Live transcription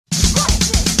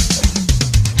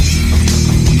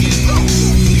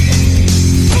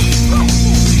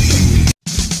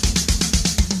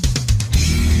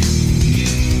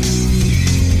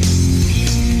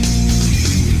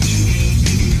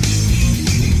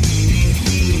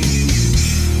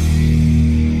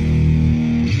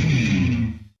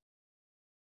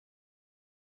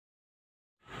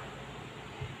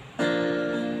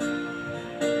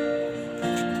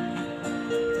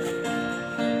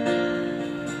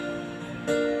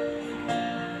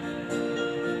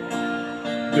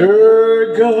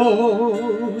There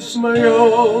goes my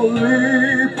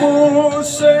only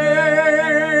possession.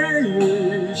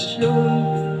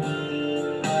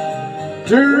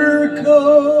 There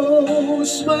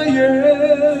goes my everything.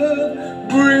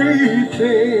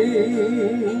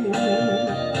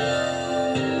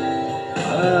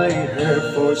 I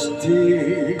have first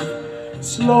deep,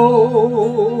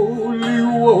 slowly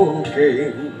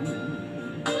walking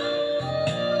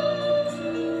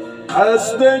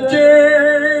as they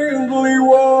gently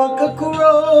walk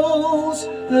across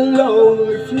the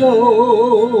lonely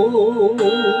floor,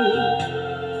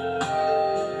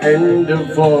 and the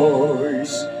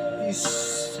voice is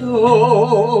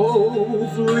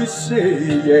softly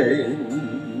saying,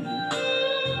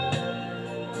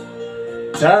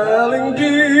 telling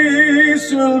this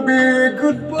will be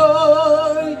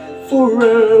goodbye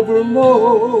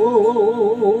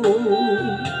forevermore.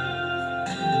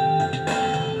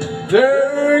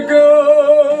 There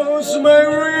goes my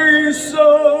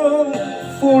reason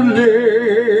for living.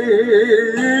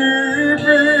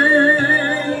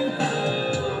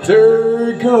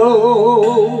 There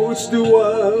goes the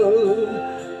one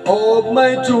of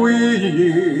my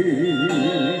dream.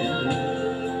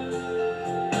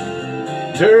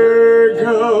 There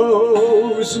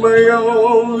goes my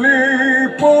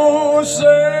only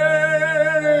possession.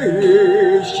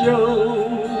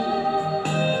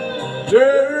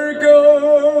 There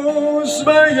goes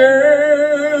my everything.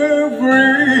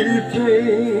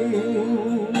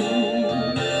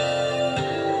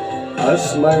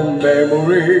 As my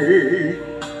memory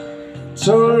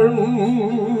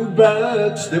turns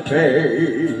back the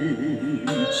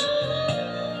page,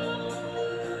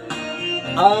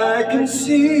 I can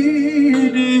see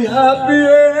the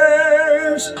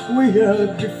happiness we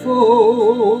had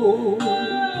before.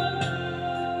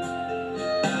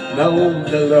 Now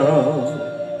the love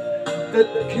that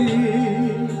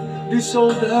keeps this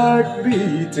old heart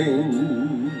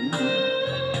beating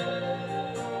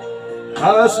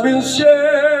has been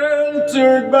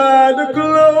sheltered by the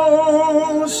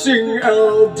closing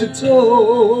of the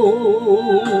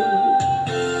door.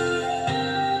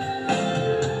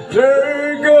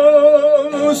 There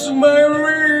goes my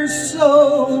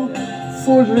reason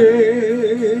for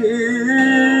living.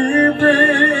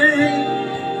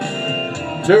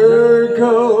 There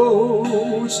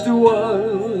goes the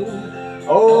one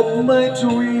of my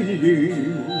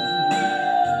dream.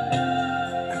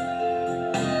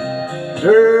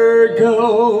 There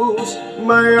goes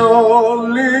my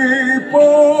only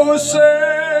possession.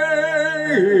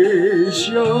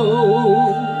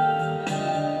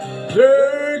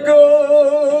 There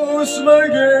goes my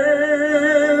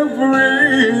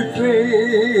everything.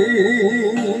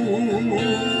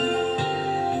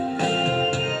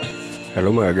 Hello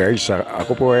mga guys,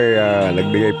 ako po ay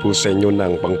nagbigay po sa inyo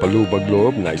ng pangpalubag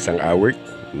loob na isang awit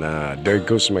na There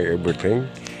Goes My Everything.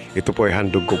 Ito po ay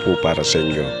handog ko po para sa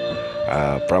inyo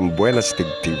from Buenas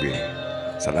Tig TV.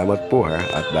 Salamat po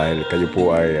at dahil kayo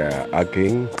po ay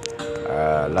aking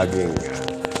laging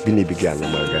binibigyan ng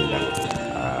magandang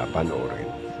panoorin.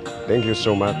 Thank you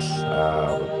so much.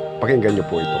 Pakinggan nyo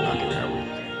po itong aking awit.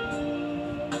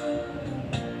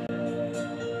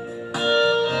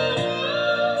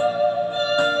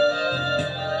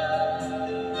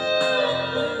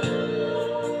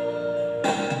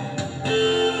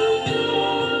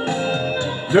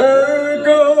 There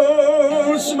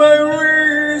goes my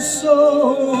reason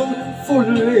for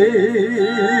living.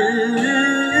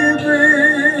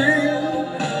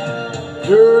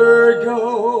 There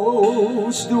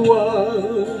goes the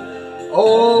one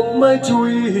of my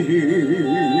dream.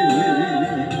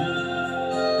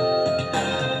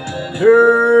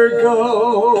 There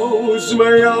goes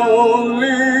my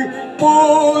only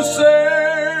possession.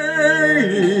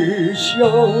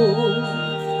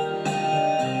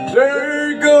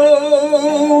 There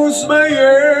goes my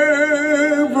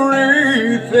everything.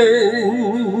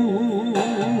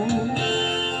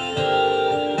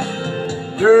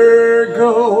 There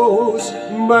goes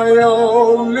my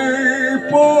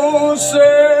only possession.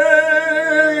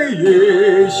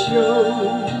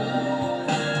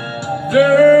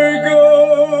 There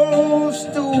goes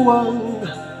the one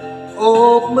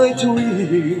of my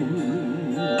dream.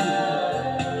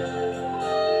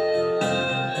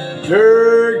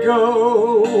 There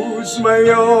goes my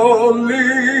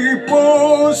only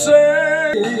possession.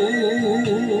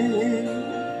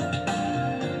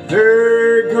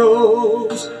 There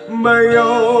goes my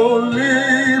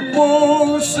only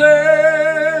possession.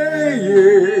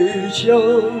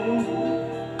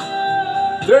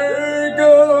 There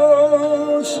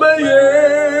goes my